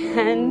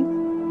comprehend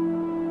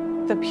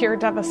the pure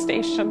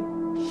devastation.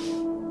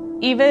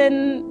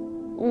 Even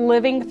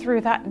living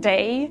through that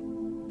day,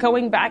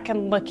 going back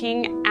and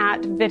looking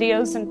at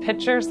videos and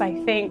pictures, I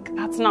think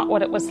that's not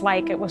what it was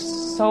like. It was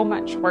so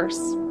much worse.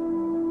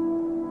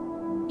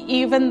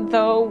 Even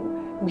though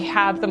we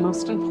have the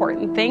most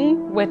important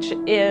thing, which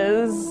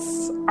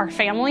is our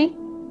family,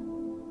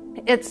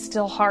 it's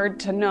still hard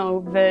to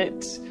know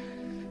that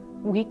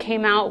we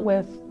came out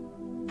with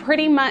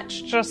pretty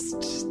much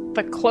just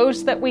the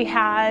clothes that we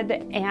had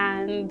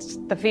and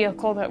the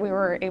vehicle that we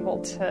were able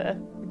to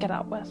get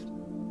out with.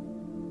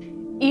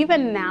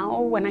 Even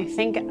now, when I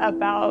think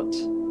about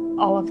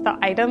all of the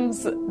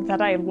items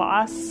that I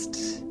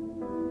lost,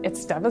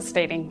 it's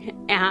devastating.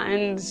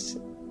 And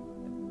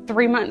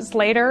 3 months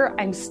later,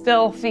 I'm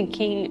still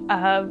thinking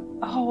of,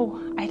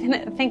 I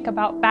didn't think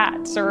about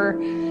that.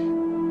 Or,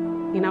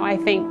 I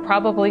think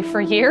probably for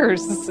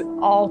years,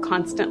 I'll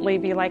constantly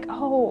be like,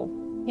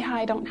 yeah,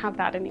 I don't have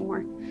that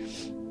anymore.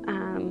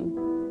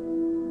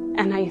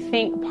 And I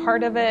think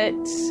part of it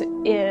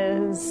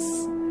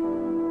is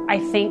I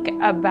think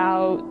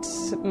about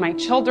my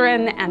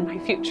children and my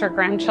future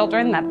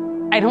grandchildren, that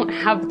I don't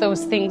have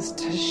those things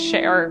to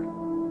share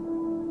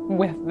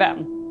with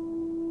them.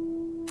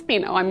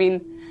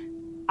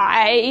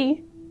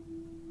 I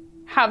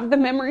have the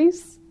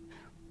memories,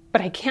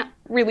 but I can't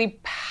really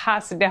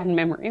pass down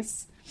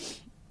memories.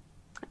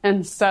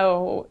 And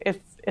so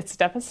it's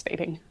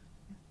devastating.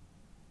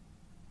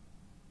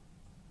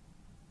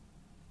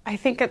 I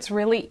think it's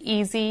really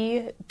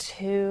easy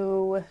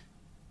to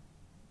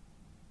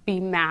be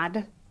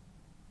mad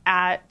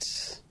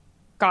at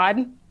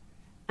God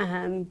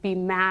and be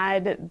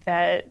mad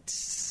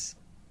that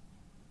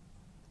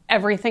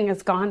everything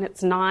is gone.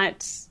 It's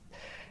not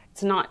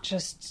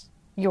just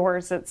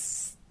yours,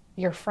 it's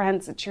your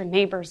friends, it's your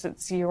neighbors,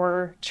 it's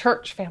your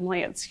church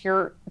family, it's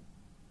your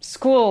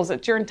schools,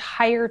 it's your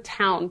entire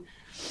town.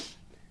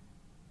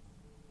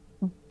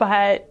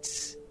 But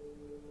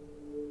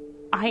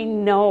I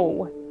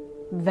know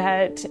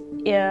that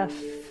if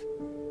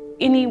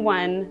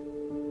anyone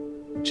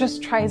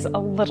just tries a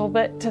little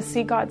bit to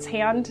see God's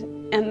hand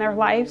in their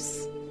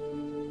lives,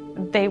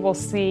 they will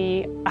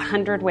see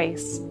 100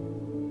 ways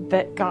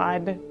that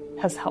God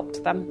has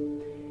helped them.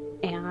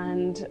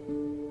 And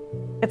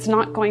it's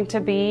not going to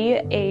be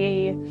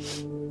a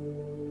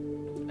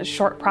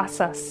short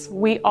process.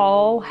 We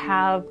all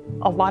have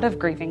a lot of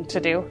grieving to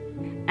do.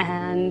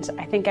 And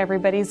I think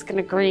everybody's going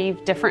to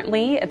grieve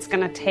differently. It's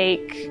going to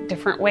take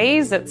different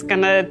ways. It's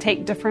going to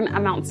take different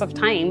amounts of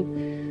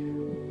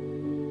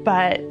time.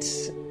 But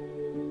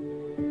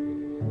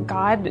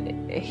God,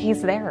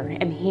 He's there,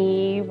 and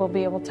He will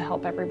be able to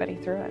help everybody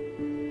through it.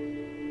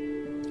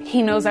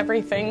 He knows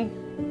everything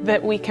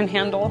that we can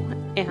handle,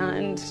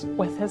 and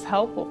with His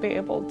help, we'll be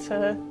able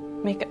to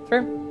make it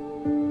through.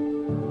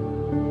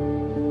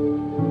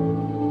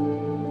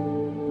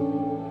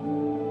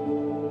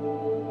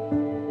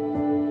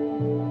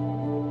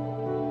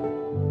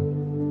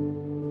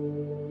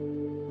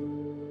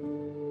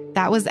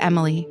 That was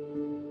Emily.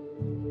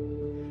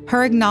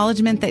 Her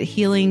acknowledgement that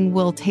healing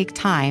will take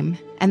time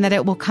and that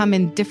it will come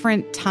in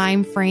different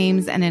time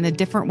frames and in a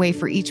different way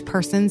for each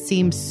person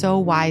seems so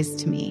wise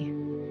to me.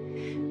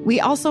 We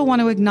also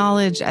want to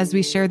acknowledge, as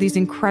we share these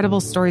incredible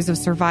stories of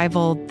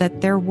survival,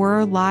 that there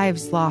were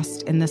lives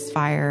lost in this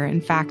fire. In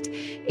fact,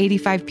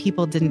 85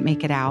 people didn't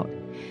make it out.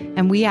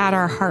 And we add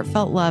our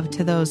heartfelt love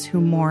to those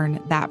who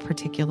mourn that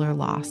particular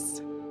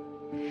loss.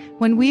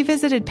 When we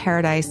visited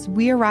Paradise,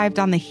 we arrived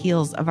on the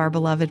heels of our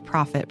beloved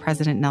prophet,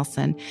 President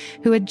Nelson,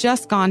 who had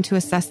just gone to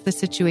assess the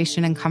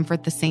situation and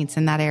comfort the saints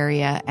in that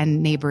area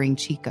and neighboring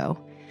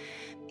Chico.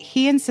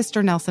 He and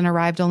Sister Nelson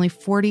arrived only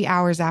 40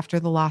 hours after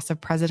the loss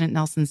of President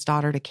Nelson's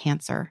daughter to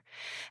cancer.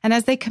 And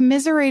as they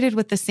commiserated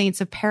with the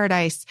saints of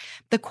Paradise,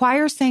 the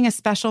choir sang a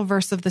special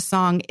verse of the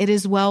song, "It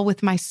Is Well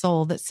With My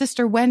Soul," that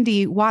Sister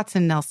Wendy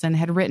Watson Nelson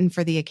had written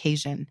for the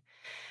occasion.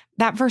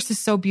 That verse is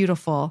so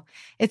beautiful.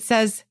 It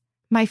says,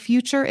 "My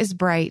future is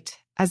bright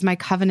as my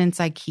covenants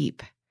I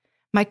keep.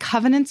 My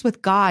covenants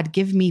with God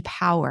give me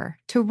power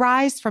to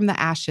rise from the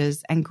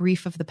ashes and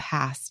grief of the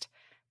past.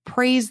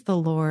 Praise the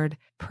Lord,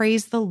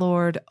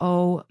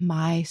 oh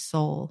my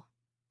soul."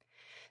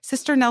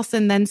 Sister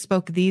Nelson then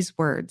spoke these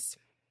words.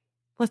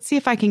 Let's see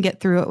if I can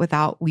get through it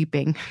without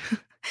weeping.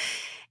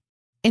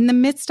 In the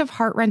midst of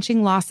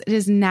heart-wrenching loss, it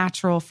is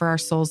natural for our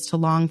souls to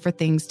long for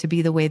things to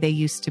be the way they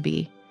used to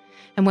be.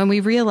 And when we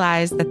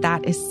realize that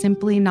that is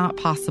simply not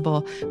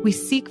possible, we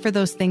seek for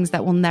those things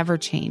that will never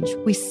change.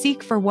 We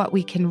seek for what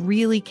we can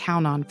really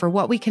count on, for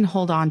what we can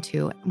hold on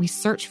to. We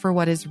search for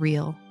what is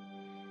real.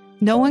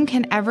 No one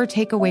can ever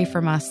take away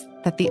from us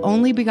that the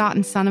only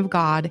begotten Son of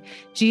God,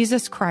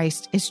 Jesus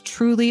Christ, is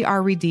truly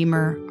our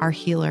Redeemer, our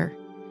healer.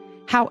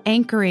 How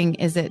anchoring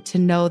is it to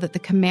know that the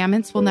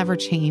commandments will never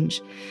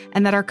change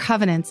and that our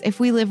covenants, if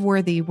we live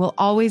worthy, will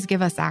always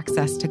give us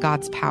access to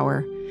God's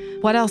power.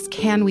 What else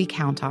can we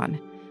count on?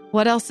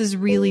 What else is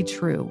really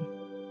true?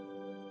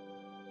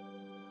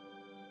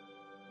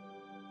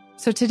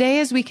 So today,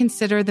 as we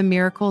consider the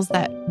miracles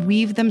that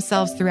weave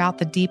themselves throughout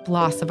the deep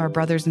loss of our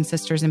brothers and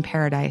sisters in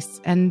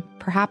Paradise, and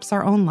perhaps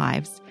our own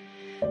lives,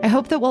 I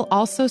hope that we'll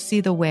also see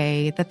the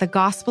way that the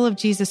gospel of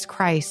Jesus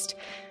Christ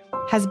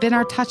has been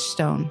our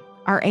touchstone,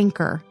 our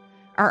anchor,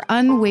 our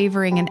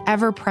unwavering and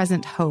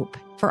ever-present hope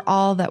for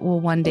all that will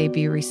one day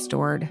be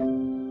restored.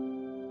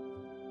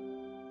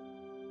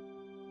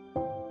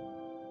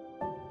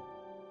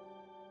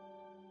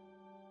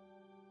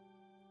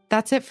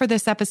 That's it for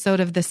this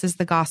episode of This is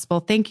the Gospel.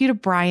 Thank you to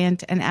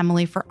Bryant and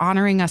Emily for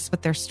honoring us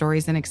with their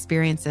stories and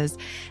experiences.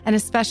 And a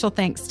special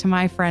thanks to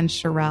my friend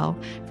Sherelle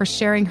for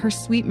sharing her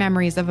sweet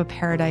memories of a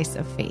paradise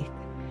of faith.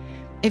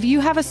 If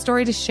you have a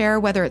story to share,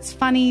 whether it's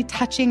funny,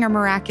 touching, or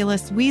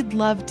miraculous, we'd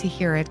love to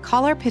hear it.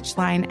 Call our pitch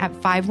line at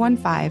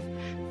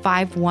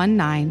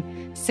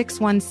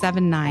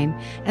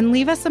 515-519-6179 and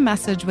leave us a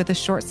message with a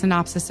short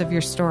synopsis of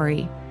your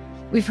story.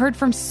 We've heard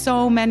from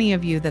so many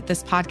of you that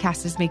this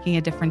podcast is making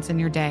a difference in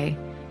your day.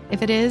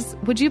 If it is,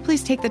 would you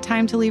please take the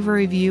time to leave a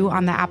review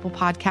on the Apple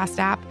Podcast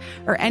app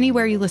or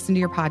anywhere you listen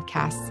to your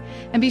podcasts?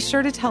 And be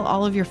sure to tell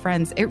all of your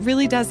friends. It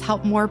really does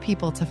help more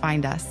people to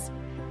find us.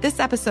 This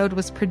episode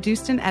was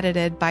produced and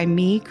edited by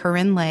me,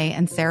 Corinne Lay,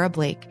 and Sarah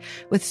Blake,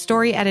 with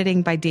story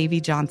editing by Davey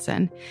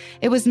Johnson.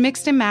 It was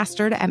mixed and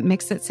mastered at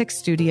Mix at 6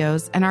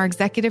 Studios, and our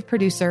executive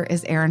producer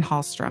is Aaron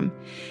Hallstrom.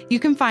 You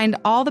can find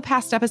all the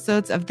past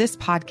episodes of this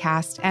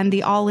podcast and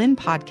the All In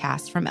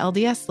podcast from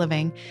LDS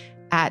Living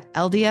at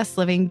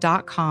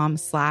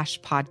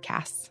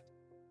ldsliving.com/podcasts.